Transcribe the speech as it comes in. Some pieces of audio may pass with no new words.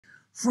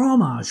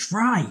Fromage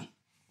frais.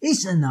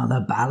 It's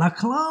another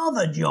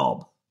balaclava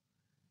job.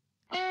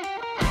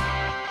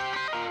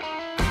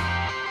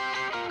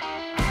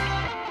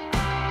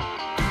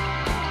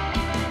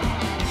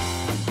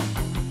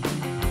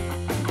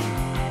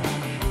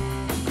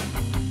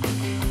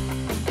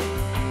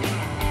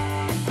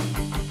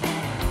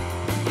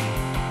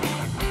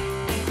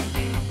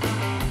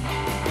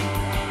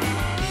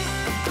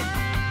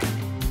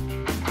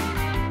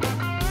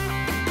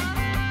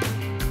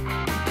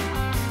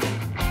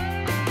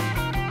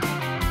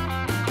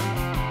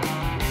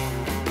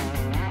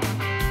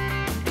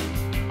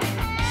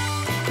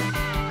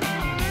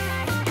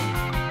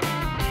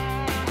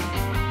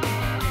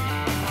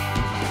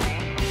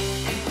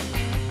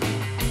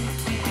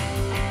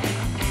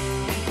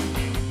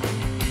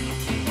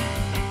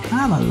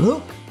 Have a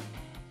look.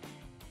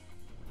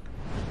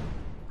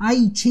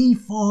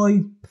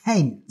 85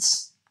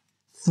 pence.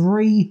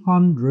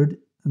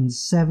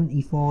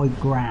 375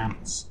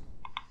 grams.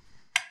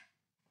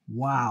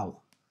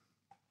 Wow.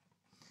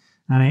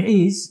 And it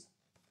is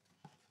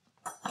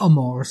a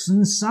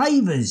Morrisons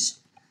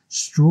Savers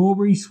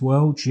Strawberry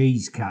Swirl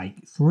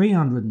Cheesecake.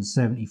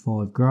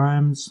 375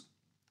 grams.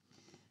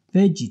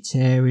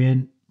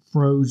 Vegetarian,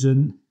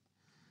 frozen.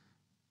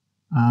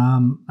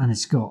 And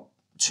it's got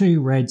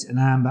 2 reds, an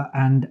amber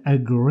and a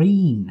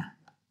green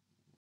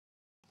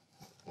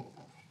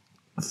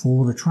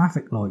for the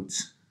traffic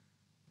lights.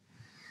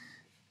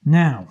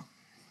 Now,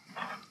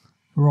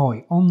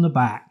 right, on the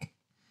back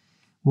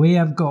we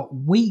have got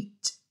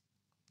wheat,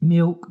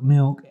 milk,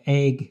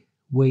 egg,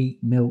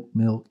 wheat,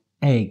 milk,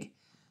 egg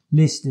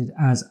listed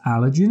as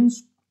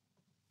allergens.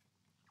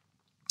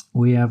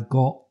 We have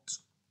got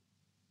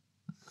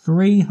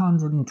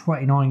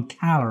 329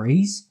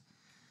 calories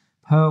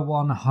per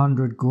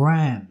 100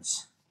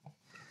 grams.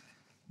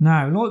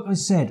 Now, like I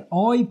said,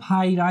 I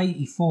paid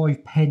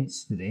 85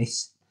 pence for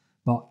this,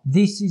 but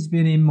this has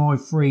been in my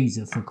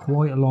freezer for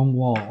quite a long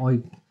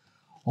while.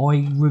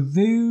 I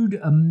reviewed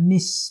a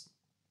Miss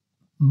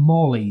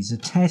Molly's, a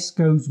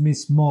Tesco's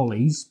Miss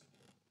Molly's,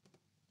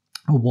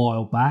 a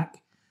while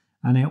back,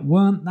 and it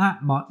weren't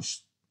that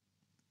much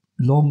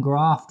longer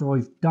after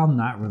I've done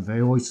that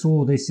review. I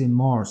saw this in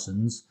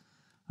Morrisons,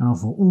 and I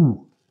thought,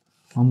 ooh,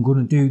 I'm going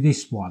to do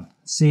this one,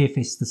 see if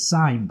it's the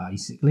same,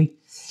 basically.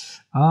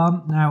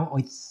 Now,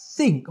 I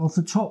think off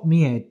the top of my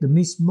head, the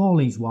Miss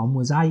Molly's one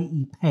was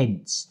 80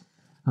 pence.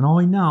 And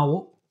I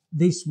know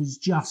this was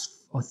just,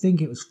 I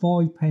think it was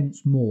 5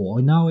 pence more.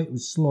 I know it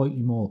was slightly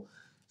more.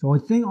 So I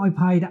think I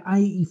paid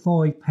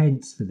 85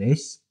 pence for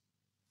this.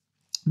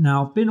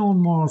 Now, I've been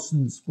on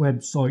Morrisons'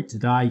 website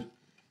today.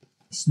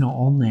 It's not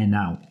on there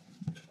now.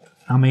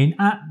 I mean,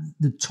 at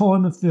the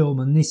time of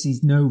filming, this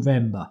is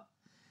November.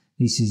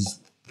 This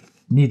is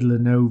middle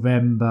of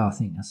November. I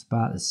think that's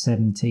about the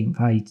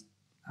 17th,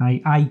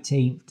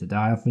 18th today,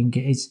 I think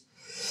it is.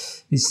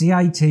 It's the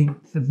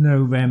 18th of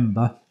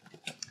November.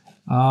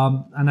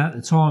 And at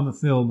the time of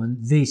filming,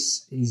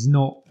 this is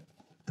not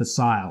for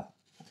sale.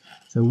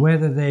 So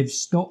whether they've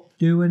stopped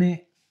doing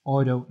it,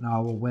 I don't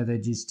know. Or whether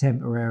just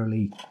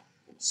temporarily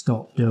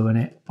stopped doing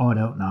it, I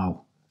don't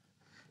know.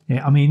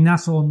 Yeah, I mean,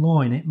 that's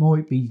online. It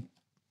might be,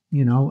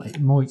 you know, it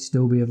might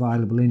still be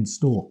available in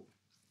store.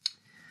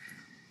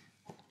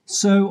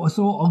 So I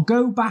thought I'll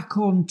go back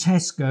on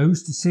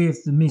Tesco's to see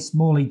if the Miss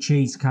Molly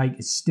cheesecake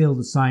is still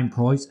the same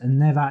price,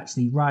 and they've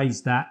actually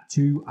raised that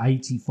to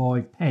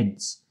 85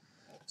 pence.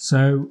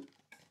 So,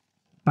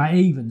 but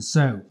even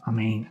so, I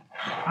mean,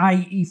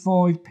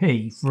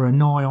 85p for a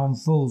nigh on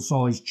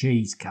full-size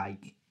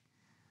cheesecake.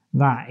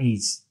 That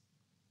is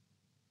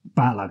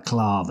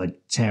balaclava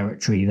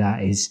territory,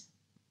 that is.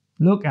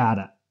 Look at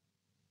it.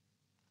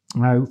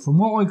 Now, from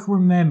what I can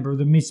remember,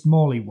 the Miss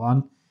Molly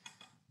one,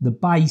 the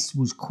base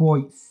was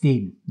quite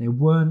thin. There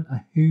weren't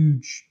a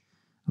huge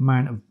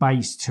amount of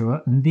base to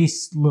it, and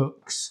this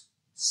looks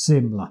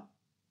similar.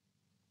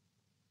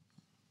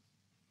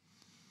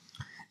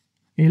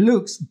 It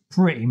looks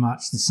pretty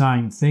much the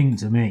same thing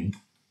to me.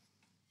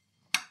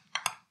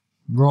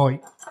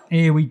 Right,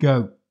 here we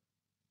go.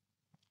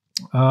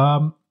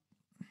 I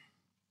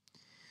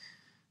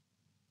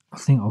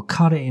think I'll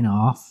cut it in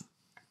half.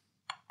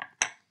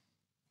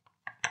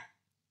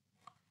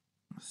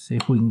 See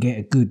if we can get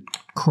a good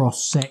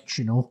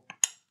cross-sectional.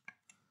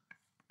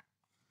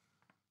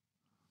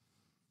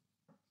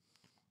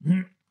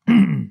 Let's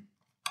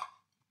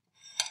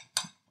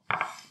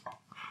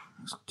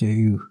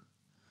do...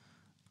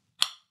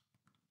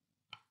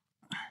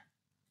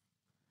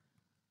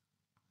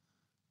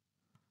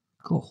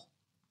 Cool.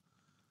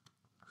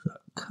 So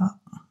cut.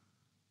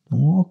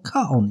 Oh,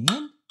 cut on the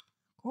end.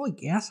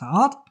 Crikey, that's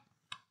hard.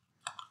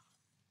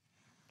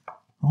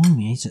 Oh,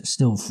 is it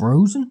still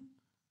frozen?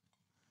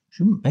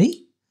 Shouldn't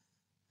be.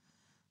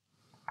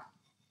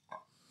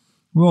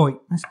 Right,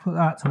 let's put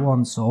that to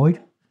one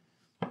side.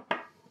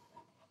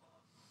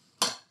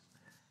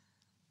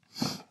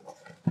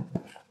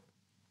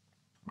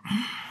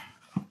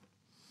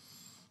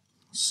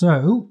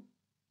 So,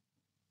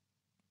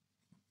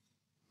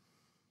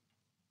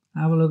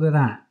 have a look at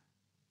that.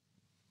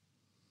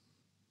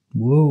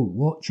 Whoa,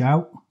 what watch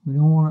out. We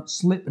don't want it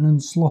slipping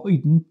and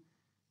sliding.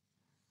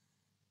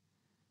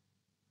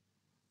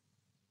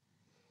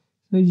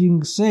 So as you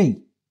can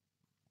see,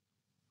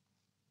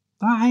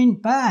 that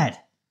ain't bad.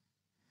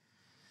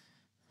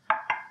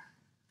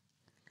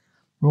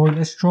 Right,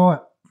 let's try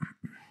it.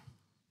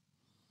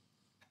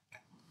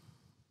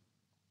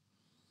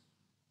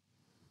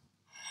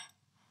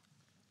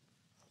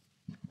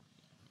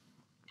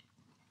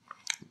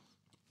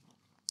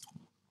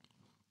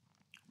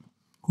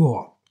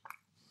 Oh,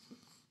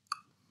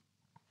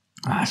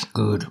 that's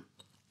good.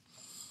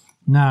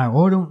 Now,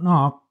 I don't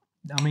know.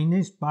 I mean,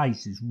 this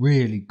base is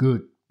really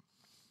good.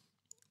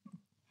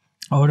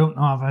 I don't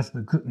know if that's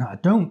because no,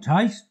 it don't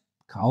taste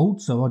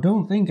cold, so I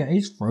don't think it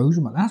is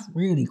frozen, but that's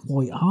really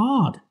quite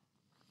hard.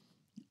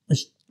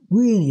 It's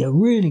really a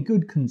really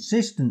good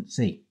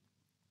consistency.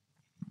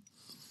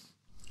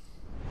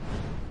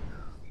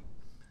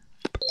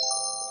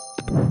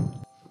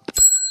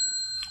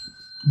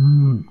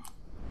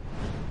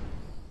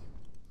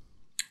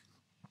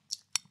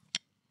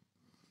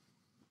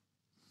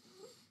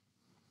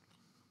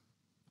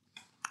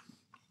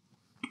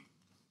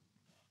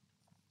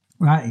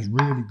 That is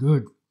really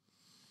good.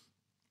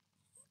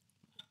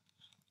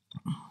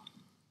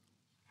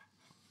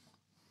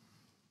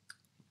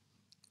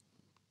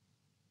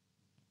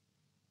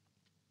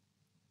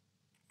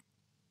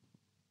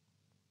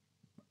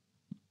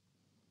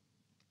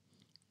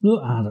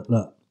 Look at it,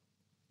 look.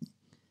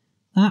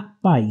 That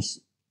base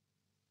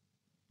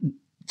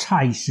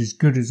tastes as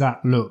good as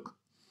that look.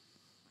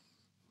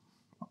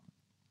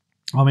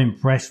 I'm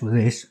impressed with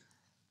this.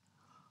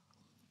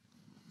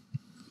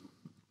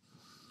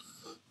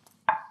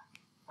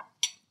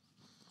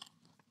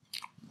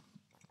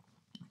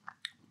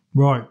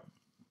 Right.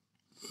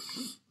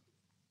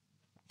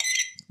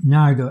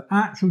 Now the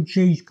actual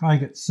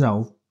cheesecake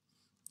itself,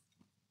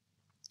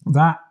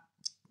 that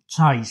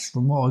tastes,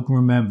 from what I can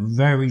remember,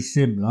 very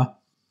similar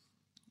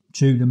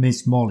to the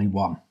Miss Molly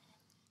one.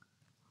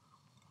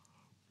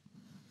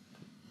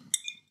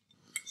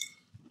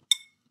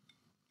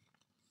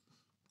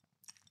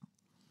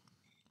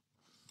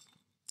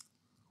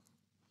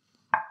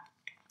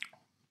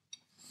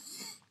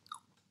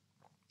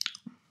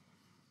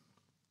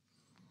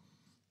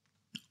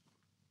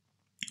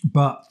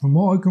 But from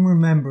what I can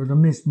remember, the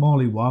Miss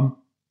Molly one,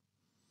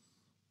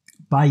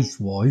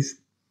 base-wise,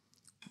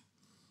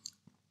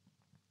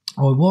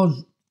 I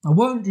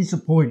wasn't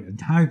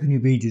disappointed. How can you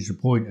be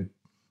disappointed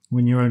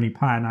when you're only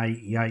paying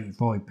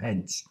 85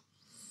 pence?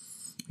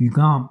 You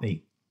can't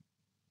be.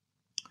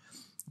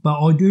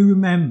 But I do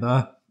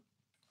remember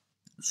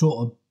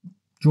sort of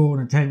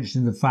drawing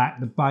attention to the fact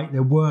that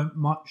there weren't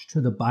much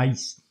to the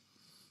base,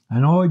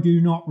 and I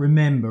do not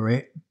remember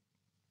it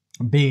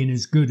being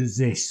as good as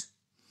this.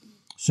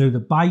 So the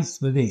base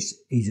for this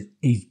is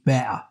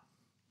better.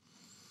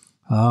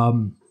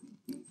 I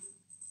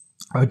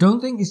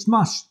don't think it's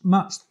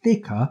much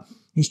thicker.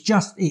 It's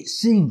just, it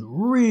seems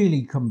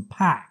really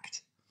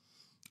compact.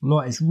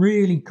 Like, it's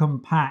really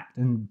compact,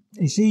 and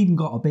it's even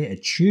got a bit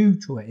of chew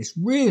to it. It's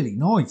really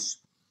nice.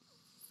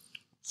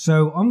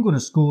 So I'm going to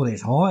score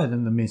this higher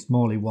than the Miss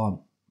Molly one.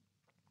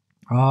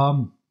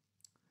 Now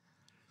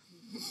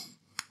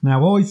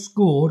I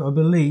scored, I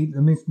believe,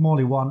 the Miss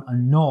Molly one a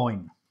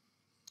 9.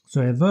 So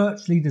they're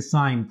virtually the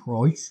same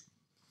price.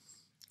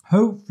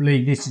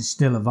 Hopefully this is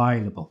still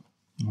available.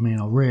 I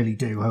mean, I really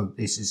do hope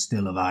this is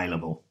still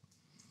available.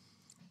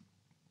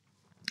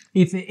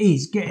 If it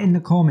is, get in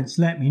the comments,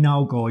 let me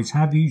know, guys.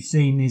 Have you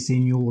seen this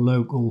in your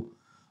local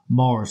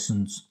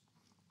Morrisons?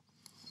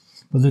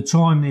 By the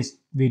time this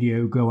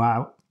video go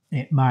out,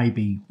 it may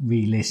be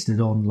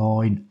relisted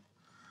online.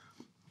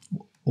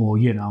 Or,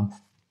 you know,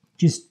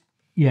 just,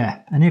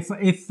 yeah. And if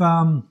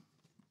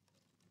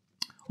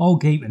I'll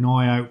keep an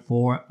eye out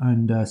for it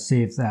and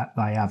see if that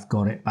they have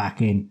got it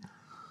back in.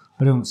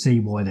 I don't see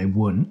why they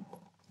wouldn't.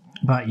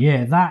 But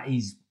yeah, that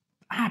is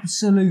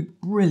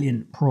absolute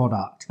brilliant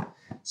product.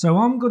 So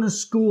I'm going to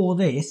score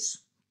this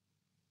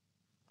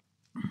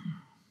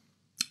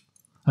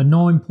a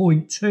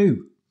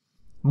 9.2.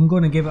 I'm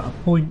going to give it a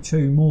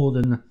 0.2 more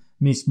than the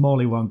Miss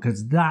Molly one,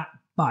 because that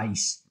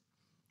base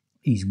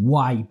is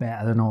way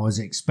better than I was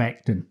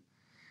expecting.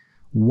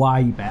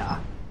 Way better.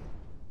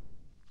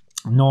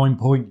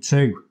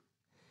 9.2.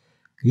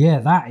 Yeah,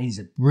 that is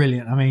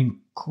brilliant. I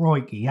mean,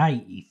 crikey,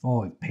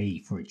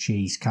 85p for a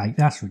cheesecake.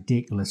 That's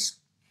ridiculous.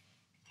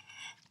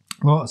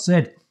 Like I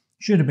said,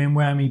 should have been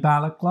wearing me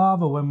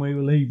balaclava when we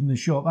were leaving the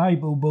shop. Hey,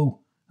 boo-boo.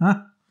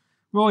 Huh?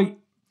 Right,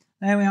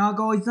 there we are,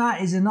 guys.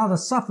 That is another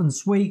Southern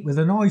Sweet with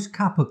a nice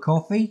cup of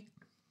coffee.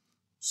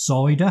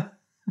 Cider.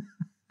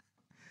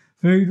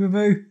 Food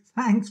review.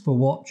 Thanks for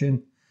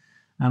watching.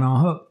 And I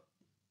hope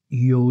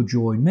you'll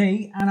join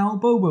me and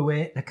old Boo-Boo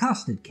here, the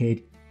Custard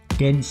Kid,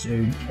 again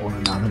soon on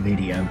another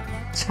video.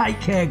 Take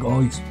care,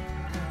 guys.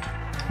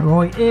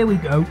 Right, here we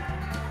go.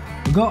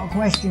 We've got a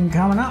question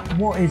coming up.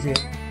 What is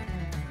it?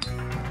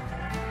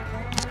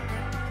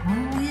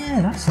 Oh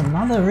yeah, that's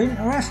another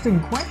interesting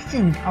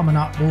question coming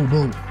up,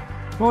 Boo-Boo.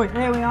 Right,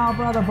 there we are,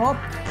 Brother Bob.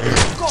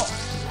 God,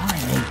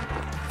 blimey.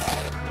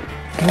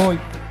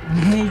 Right, And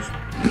here's,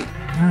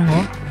 hang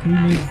on, you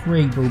need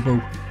 3,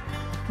 boo-boo.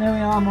 There we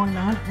are, my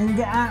man, and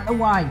get out of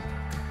the way.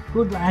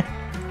 Good lad,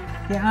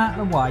 get out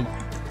of the way.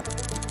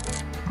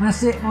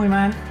 That's it, my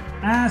man,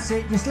 that's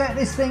it. Just let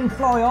this thing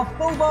fly off,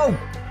 boo-boo.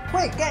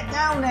 Quick, get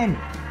down then.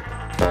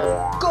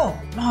 God,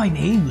 blimey,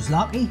 he was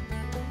lucky.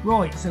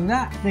 Right, so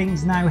that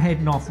thing's now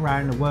heading off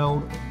around the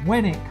world.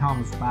 When it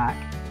comes back,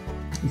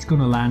 it's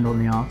going to land on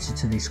the answer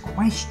to this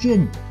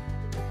question.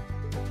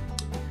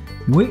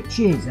 Which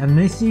is, and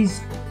this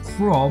is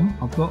from,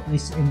 I've got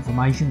this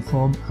information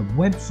from a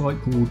website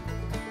called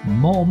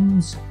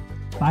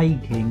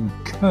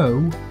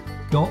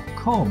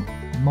momsbakingco.com.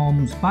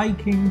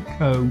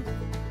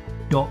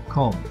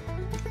 momsbakingco.com.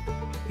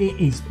 It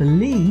is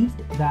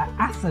believed that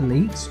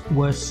athletes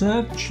were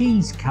served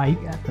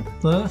cheesecake at the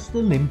first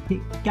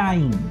Olympic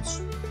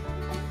Games.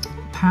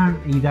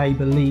 Apparently they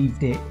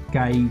believed it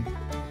gave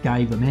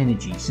them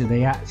energy, so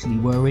they actually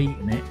were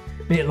eating it.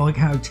 A bit like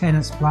how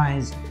tennis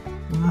players, I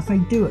don't know if they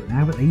do it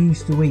now, but they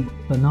used to eat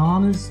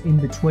bananas in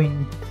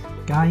between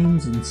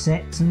games and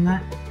sets and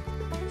that.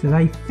 So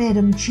they fed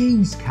them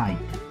cheesecake,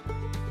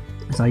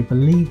 as they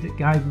believed it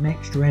gave them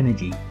extra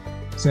energy.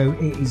 So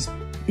it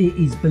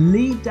is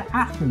believed that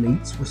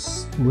athletes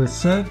were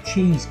served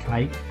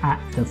cheesecake at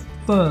the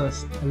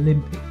first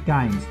Olympic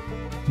Games.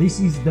 This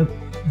is the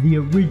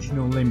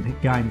original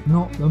Olympic Games,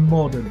 not the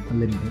modern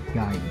Olympic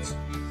Games.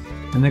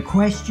 And the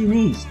question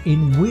is,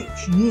 in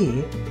which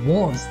year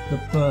was the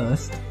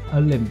first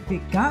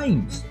Olympic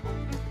Games?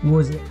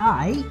 Was it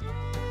A,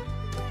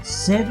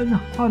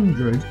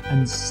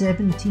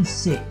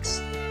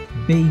 776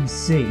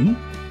 BC,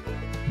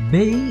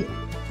 B,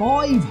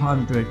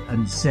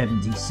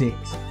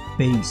 576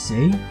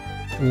 BC,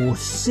 or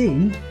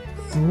C,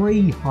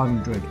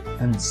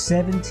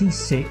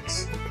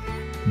 376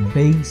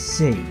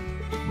 BC?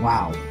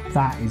 Wow,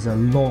 that is a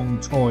long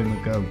time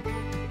ago.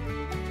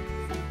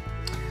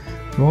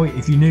 Right,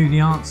 if you knew the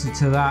answer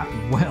to that,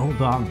 well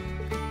done.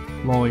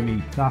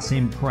 Blimey, that's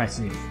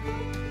impressive.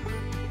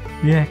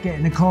 Yeah, get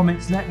in the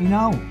comments, let me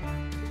know.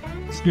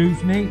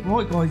 Excuse me.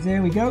 Right guys,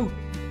 there we go.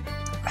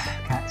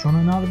 Catch you on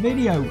another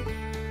video.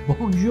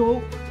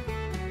 Bonjour.